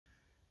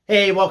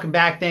Hey, welcome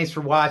back. Thanks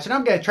for watching.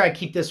 I'm going to try to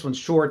keep this one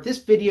short. This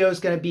video is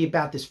going to be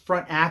about this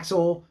front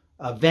axle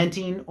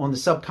venting on the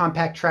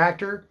subcompact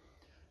tractor.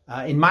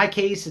 In my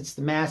case, it's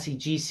the Massey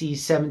GC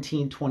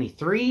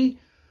 1723,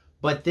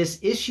 but this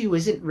issue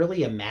isn't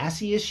really a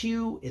Massey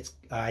issue. It's,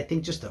 I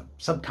think, just a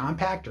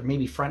subcompact or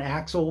maybe front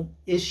axle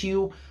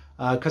issue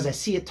because I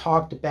see it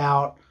talked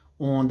about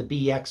on the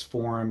BX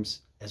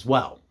forums as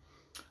well.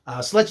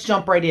 So let's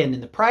jump right in.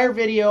 In the prior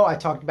video, I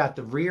talked about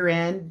the rear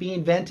end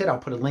being vented. I'll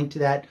put a link to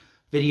that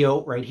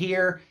video right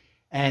here,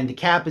 and the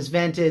cap is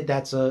vented.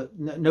 That's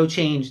no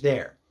change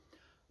there.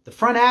 The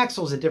front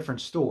axle is a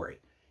different story.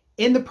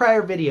 In the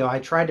prior video, I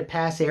tried to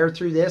pass air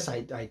through this.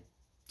 I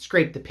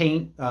scraped the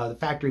paint, the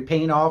factory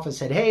paint off. I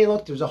said, hey,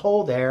 look, there's a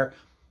hole there.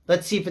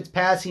 Let's see if it's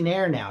passing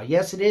air now.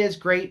 Yes, it is.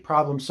 Great,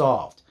 problem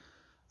solved.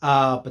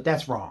 But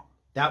that's wrong.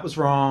 That was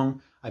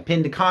wrong. I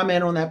pinned a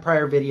comment on that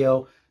prior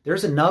video.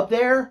 There's a nub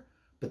there,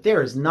 but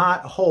there is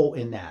not a hole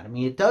in that. I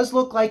mean, it does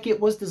look like it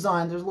was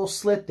designed. There's a little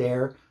slit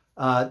there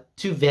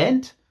to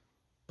vent,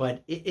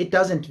 but it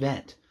doesn't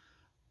vent.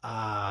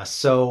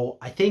 So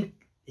I think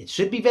it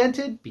should be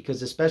vented,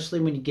 because especially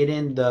when you get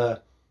in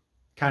the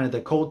kind of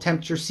the cold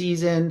temperature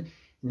season,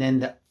 and then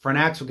the front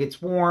axle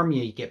gets warm,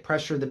 you get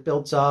pressure that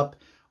builds up,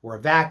 or a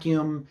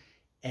vacuum,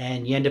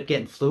 and you end up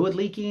getting fluid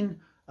leaking.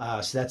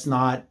 So that's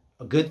not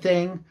a good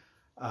thing.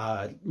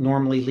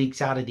 Normally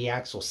leaks out of the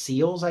axle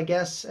seals, I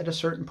guess, at a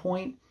certain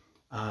point.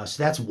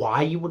 So that's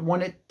why you would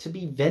want it to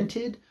be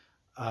vented.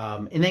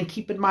 And then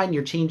keep in mind,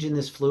 you're changing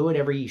this fluid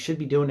you should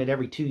be doing it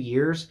every 2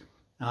 years.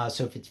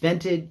 So if it's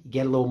vented, you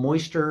get a little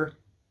moisture.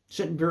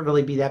 Shouldn't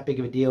really be that big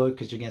of a deal,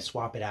 because you're going to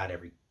swap it out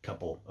every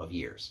couple of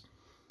years.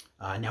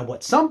 Now,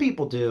 what some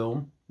people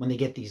do when they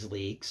get these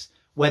leaks,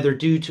 whether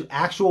due to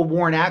actual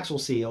worn axle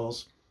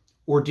seals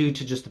or due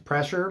to just the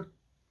pressure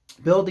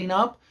building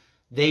up,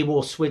 they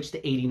will switch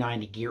to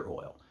 80/90 gear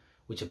oil,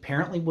 which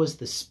apparently was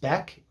the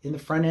spec in the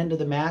front end of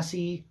the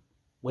Massey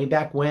way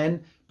back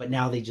when, but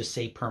now they just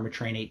say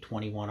Permatrain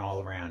 821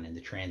 all around in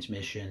the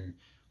transmission,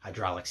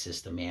 hydraulic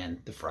system,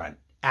 and the front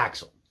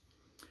axle.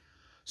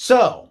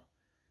 So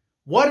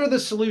what are the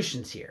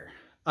solutions here?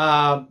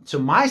 So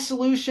my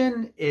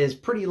solution is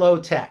pretty low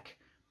tech.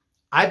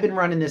 I've been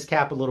running this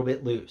cap a little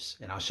bit loose,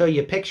 and I'll show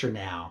you a picture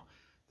now.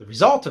 The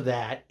result of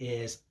that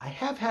is I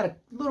have had a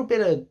little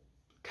bit of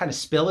kind of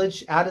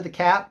spillage out of the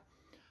cap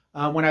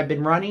when I've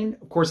been running.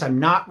 Of course, I'm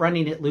not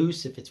running it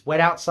loose if it's wet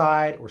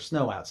outside or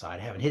snow outside.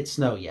 I haven't hit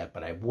snow yet,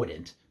 but I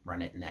wouldn't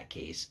run it in that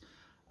case.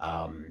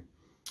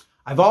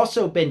 I've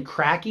also been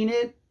cracking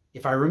it,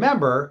 if I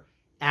remember,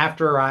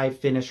 after I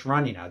finish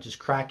running. I'll just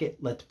crack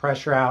it, let the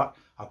pressure out.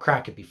 I'll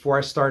crack it before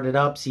I start it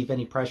up, see if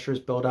any pressure is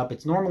built up.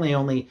 It's normally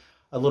only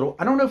a little,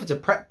 I don't know if it's a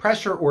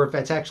pressure or if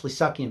it's actually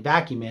sucking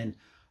vacuum in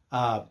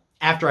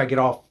after I get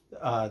off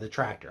the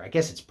tractor. I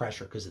guess it's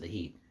pressure because of the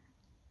heat.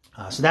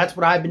 So that's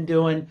what I've been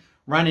doing,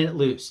 running it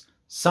loose.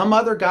 Some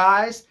other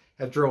guys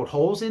have drilled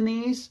holes in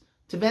these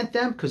to vent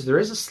them, because there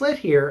is a slit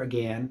here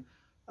again.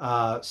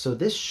 So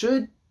this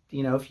should,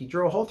 if you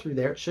drill a hole through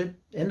there, it should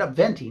end up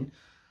venting.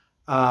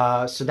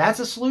 So that's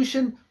a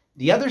solution.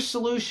 The other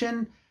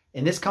solution,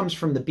 and this comes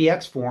from the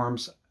BX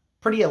forums,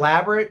 pretty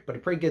elaborate, but a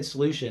pretty good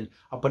solution.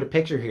 I'll put a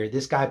picture here.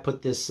 This guy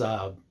put this,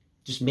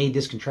 just made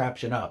this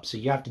contraption up. So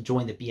you have to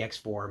join the BX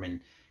forum and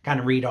kind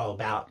of read all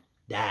about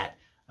that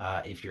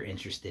if you're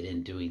interested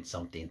in doing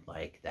something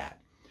like that.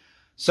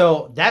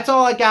 So that's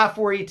all I got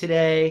for you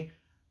today.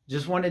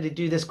 Just wanted to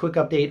do this quick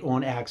update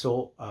on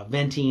axle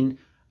venting.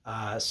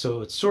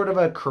 So it's sort of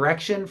a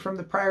correction from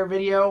the prior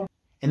video.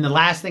 And the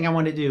last thing I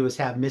want to do is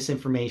have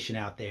misinformation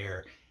out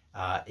there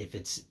if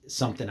it's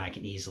something I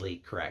can easily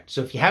correct.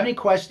 So if you have any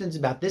questions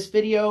about this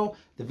video,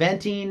 the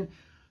venting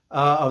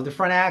of the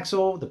front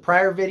axle, the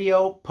prior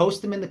video,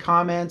 post them in the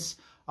comments.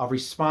 I'll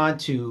respond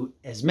to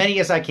as many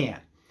as I can.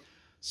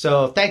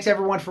 So thanks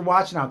everyone for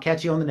watching. I'll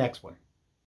catch you on the next one.